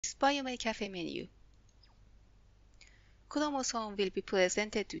Biomed Cafe menu. Chromosome will be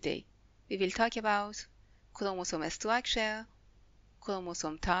presented today. We will talk about chromosome structure,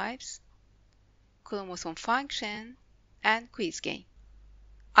 chromosome types, chromosome function, and quiz game.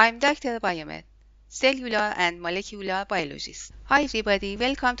 I'm Dr. Biomed, cellular and molecular biologist. Hi everybody,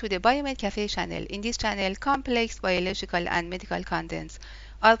 welcome to the Biomed Cafe channel. In this channel, complex biological and medical contents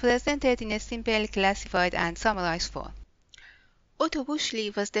are presented in a simple, classified, and summarized form. Otto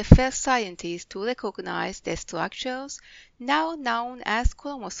Bushley was the first scientist to recognize the structures now known as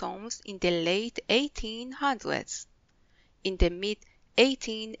chromosomes in the late 1800s. In the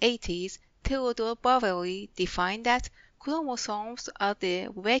mid-1880s, Theodore Boveri defined that chromosomes are the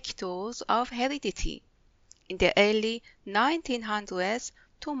vectors of heredity. In the early 1900s,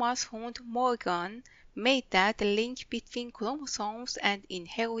 Thomas Hunt Morgan made that link between chromosomes and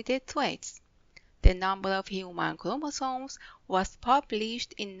inherited traits. The number of human chromosomes was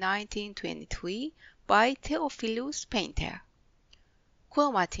published in 1923 by Theophilus Painter.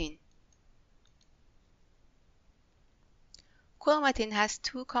 Chromatin. Chromatin has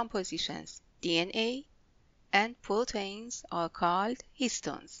two compositions, DNA and proteins are called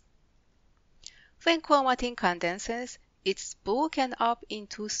histones. When chromatin condenses, it's broken up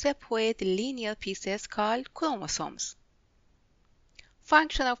into separate linear pieces called chromosomes.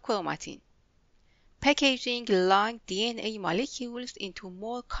 Function of chromatin. Packaging long DNA molecules into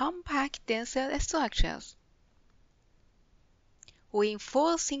more compact, denser structures.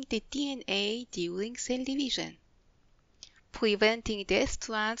 Reinforcing the DNA during cell division. Preventing the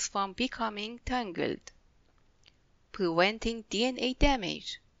strands from becoming tangled. Preventing DNA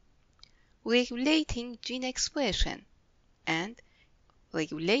damage. Regulating gene expression. And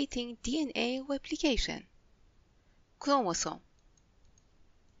regulating DNA replication. Chromosome.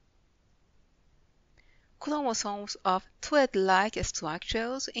 Chromosomes are thread-like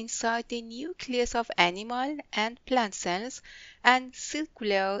structures inside the nucleus of animal and plant cells and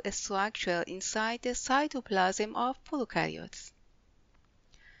circular structure inside the cytoplasm of prokaryotes.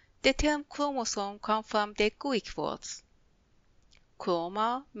 The term chromosome comes from the Greek words.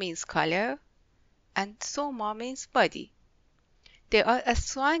 Chroma means color and soma means body. They are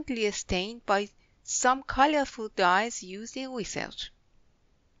strongly stained by some colorful dyes used in research.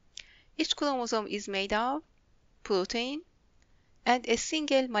 Each chromosome is made of protein and a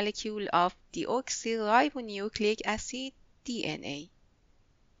single molecule of deoxyribonucleic acid DNA.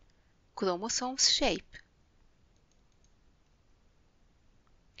 Chromosomes shape.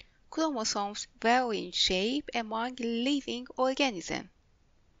 Chromosomes vary in shape among living organisms.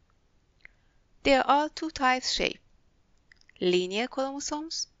 There are two types of shape. Linear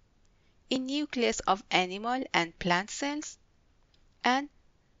chromosomes in nucleus of animal and plant cells and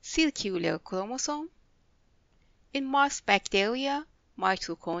circular chromosome in most bacteria,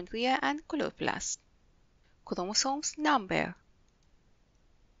 mitochondria, and chloroplasts. Chromosomes number.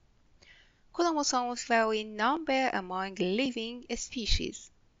 Chromosomes vary in number among living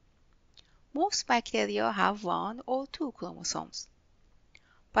species. Most bacteria have 1 or 2 chromosomes,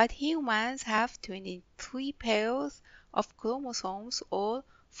 but humans have 23 pairs of chromosomes or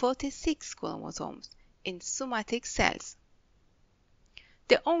 46 chromosomes in somatic cells.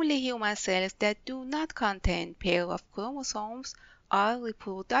 The only human cells that do not contain pairs of chromosomes are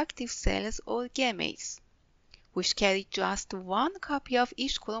reproductive cells or gametes, which carry just one copy of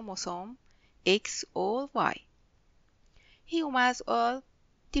each chromosome, X or Y. Humans are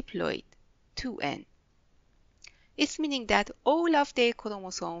diploid, 2N. It's meaning that all of their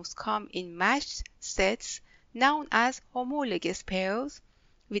chromosomes come in matched sets known as homologous pairs,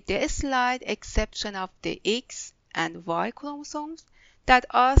 with the slight exception of the X and Y chromosomes that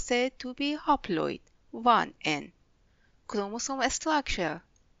are said to be haploid, 1N. Chromosome structure.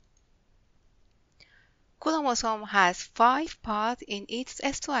 Chromosome has 5 parts in its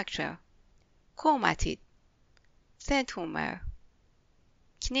structure: chromatid, centromere,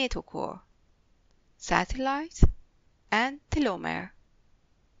 kinetochore, satellite, and telomere.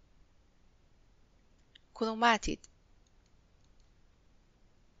 Chromatid.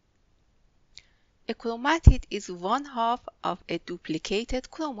 A chromatid is one half of a duplicated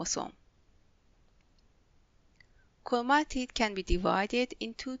chromosome. Chromatid can be divided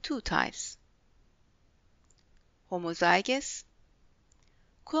into two types. Homozygous.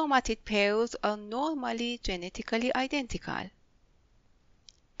 Chromatid pairs are normally genetically identical.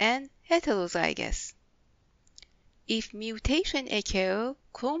 And heterozygous. If mutation occurs,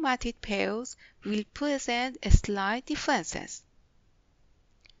 chromatid pairs will present slight differences.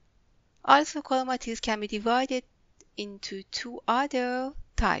 Also, chromatids can be divided into two other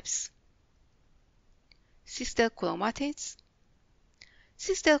types: sister chromatids.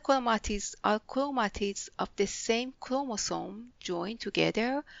 Sister chromatids are chromatids of the same chromosome joined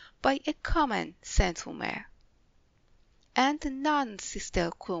together by a common centromere. And non-sister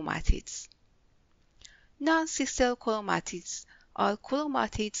chromatids. Non-sister chromatids are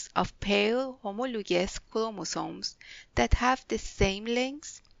chromatids of paired homologous chromosomes that have the same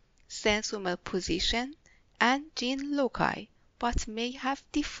length, centromere position, and gene loci, but may have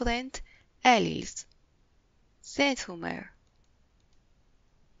different alleles. Centromere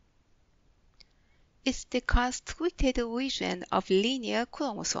is the constricted region of linear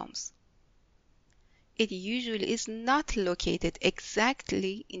chromosomes. It usually is not located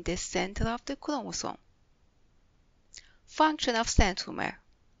exactly in the center of the chromosome. Function of centromere.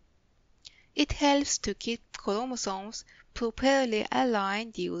 It helps to keep chromosomes properly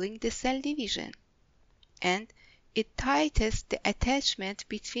aligned during the cell division, and it tightens the attachment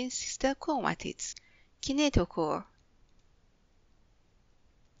between sister chromatids. Kinetochore.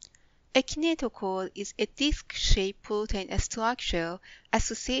 A kinetochore is a disc-shaped protein structure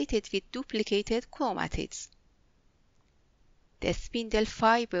associated with duplicated chromatids. The spindle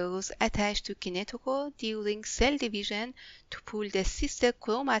fibers attach to kinetochore during cell division to pull the sister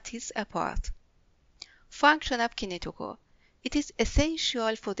chromatids apart. Function of kinetochore. It is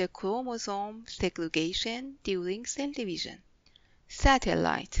essential for the chromosome segregation during cell division.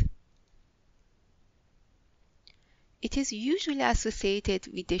 Satellite. It is usually associated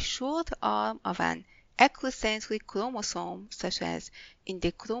with the short arm of an acrocentric chromosome, such as in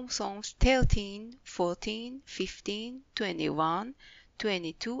the chromosomes 13, 14, 15, 21,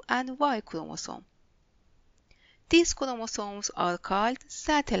 22, and Y chromosome. These chromosomes are called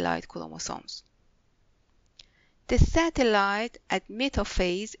satellite chromosomes. The satellite at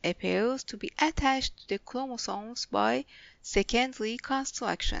metaphase appears to be attached to the chromosomes by secondary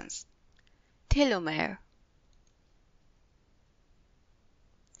constructions. Telomere.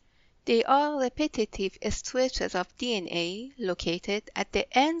 They are repetitive stretches of DNA located at the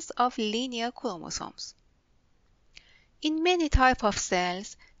ends of linear chromosomes. In many types of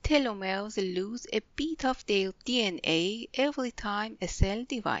cells, telomeres lose a bit of their DNA every time a cell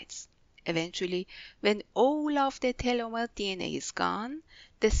divides. Eventually, when all of the telomere DNA is gone,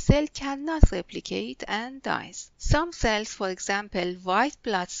 the cell cannot replicate and dies. Some cells, for example white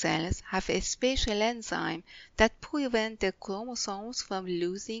blood cells, have a special enzyme that prevents the chromosomes from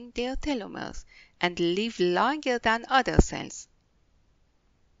losing their telomeres and live longer than other cells.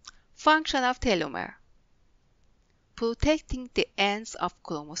 Function of telomere. Protecting the ends of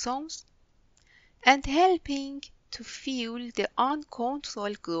chromosomes and helping to fuel the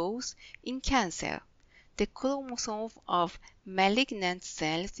uncontrolled growth in cancer. The chromosomes of malignant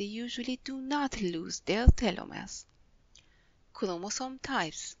cells usually do not lose their telomeres. Chromosome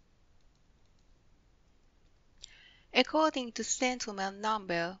types. According to centromere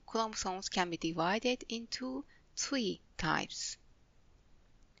number, chromosomes can be divided into 3 types: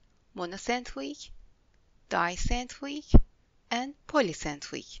 monocentric, dicentric, and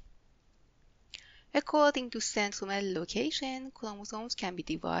polycentric. According to centromere location, chromosomes can be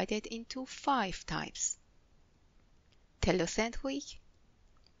divided into 5 types: telocentric,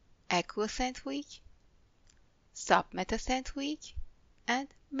 acrocentric, submetacentric, and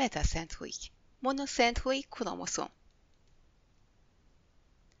metacentric. Monocentric chromosome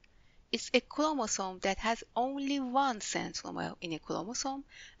is a chromosome that has only one centromere in a chromosome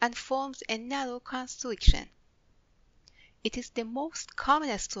and forms a narrow constriction. It is the most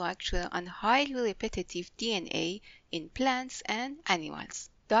common structure on highly repetitive DNA in plants and animals.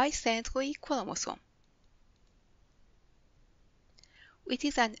 Dicentric chromosome. It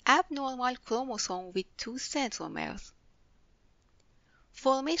is an abnormal chromosome with 2 centromeres.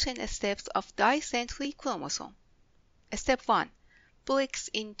 Formation steps of dicentric chromosome. Step 1. Breaks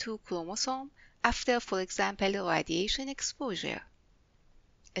into chromosome after, for example, radiation exposure.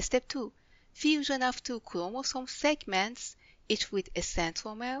 Step 2. Fusion of 2 chromosome segments, each with a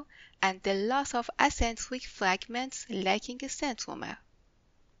centromere, and the loss of acentric fragments lacking a centromere.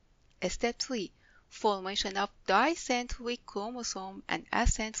 Step 3. Formation of dicentric chromosome and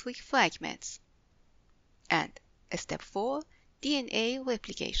acentric fragments. And Step 4. DNA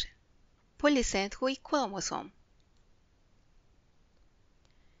replication. Polycentric chromosome.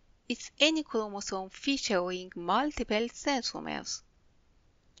 It's any chromosome featuring multiple centromeres.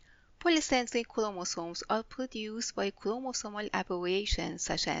 Polycentric chromosomes are produced by chromosomal aberrations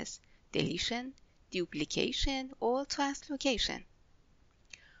such as deletion, duplication, or translocation.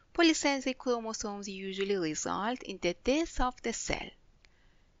 Polycentric chromosomes usually result in the death of the cell.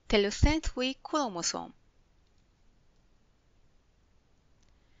 Telocentric chromosome.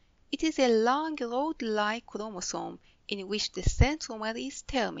 It is a long rod-like chromosome in which the centromer is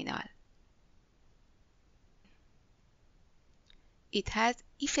terminal. It has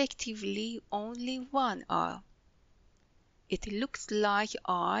effectively only one arm. It looks like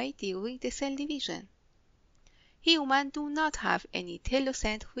eye during the cell division. Humans do not have any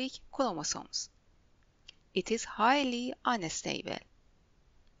telocentric chromosomes. It is highly unstable.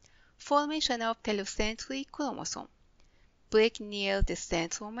 Formation of telocentric chromosome. Break near the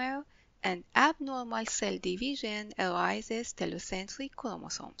centromer and abnormal cell division arises telocentric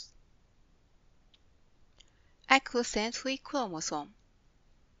chromosomes. Acrocentric chromosome.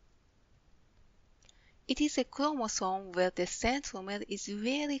 It is a chromosome where the centromer is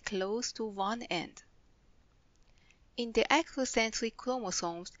very close to one end. In the acrocentric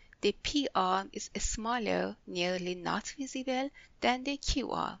chromosomes, the P arm is smaller, nearly not visible, than the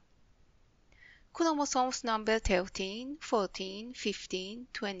Q arm. Chromosomes number 13, 14, 15,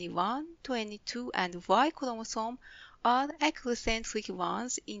 21, 22, and Y chromosome are acrocentric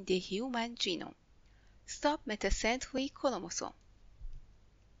ones in the human genome. Submetacentric chromosome.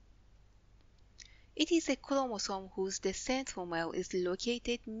 It is a chromosome whose centromer is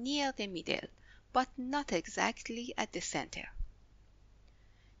located near the middle, but not exactly at the center.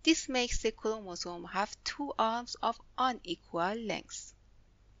 This makes the chromosome have two arms of unequal lengths.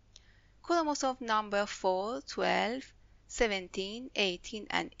 Chromosome number 4, 12, 17, 18,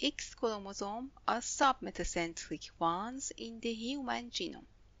 and X chromosome are submetacentric ones in the human genome.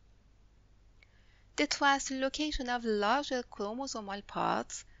 The translocation of larger chromosomal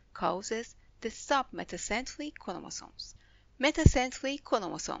parts causes the submetacentric chromosomes. Metacentric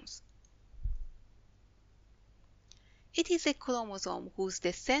chromosomes. It is a chromosome whose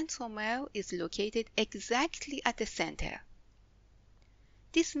centromer is located exactly at the center.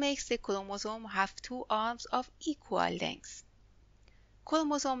 This makes the chromosome have two arms of equal length.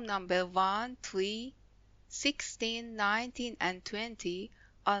 Chromosome number 1, 3, 16, 19, and 20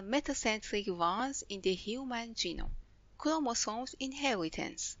 are metacentric ones in the human genome. Chromosomes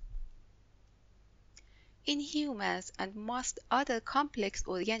inheritance. In humans and most other complex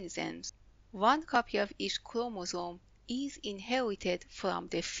organisms, one copy of each chromosome is inherited from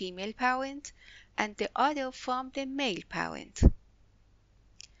the female parent and the other from the male parent.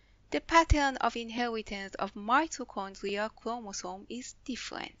 The pattern of inheritance of mitochondrial chromosome is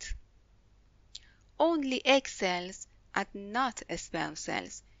different. Only egg cells and not sperm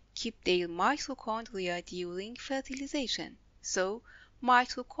cells keep their mitochondria during fertilization, so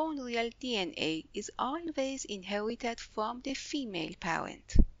mitochondrial DNA is always inherited from the female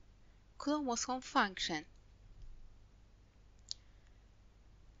parent. Chromosome function.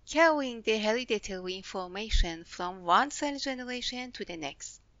 Carrying the hereditary information from one cell generation to the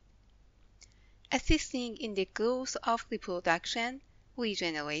next. Assisting in the growth of reproduction,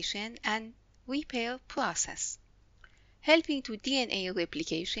 regeneration, and repair process. Helping to DNA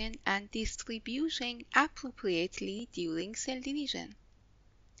replication and distribution appropriately during cell division.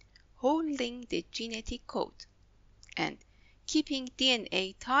 Holding the genetic code. And keeping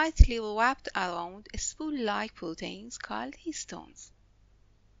DNA tightly wrapped around spool-like proteins called histones.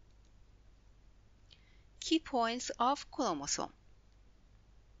 Key points of chromosome.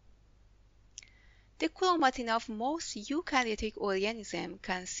 The chromatin of most eukaryotic organisms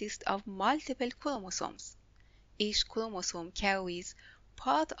consists of multiple chromosomes. Each chromosome carries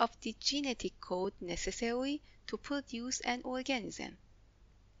part of the genetic code necessary to produce an organism.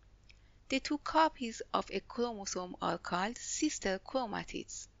 The two copies of a chromosome are called sister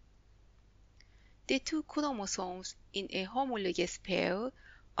chromatids. The two chromosomes in a homologous pair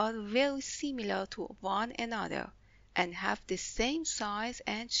are very similar to one another and have the same size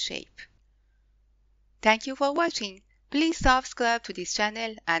and shape. Thank you for watching. Please subscribe to this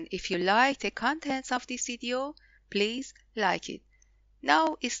channel, and if you like the contents of this video, please like it.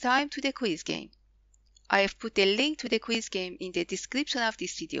 Now it's time to the quiz game. I have put the link to the quiz game in the description of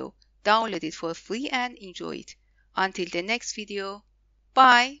this video. Download it for free and enjoy it. Until the next video,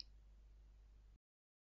 bye!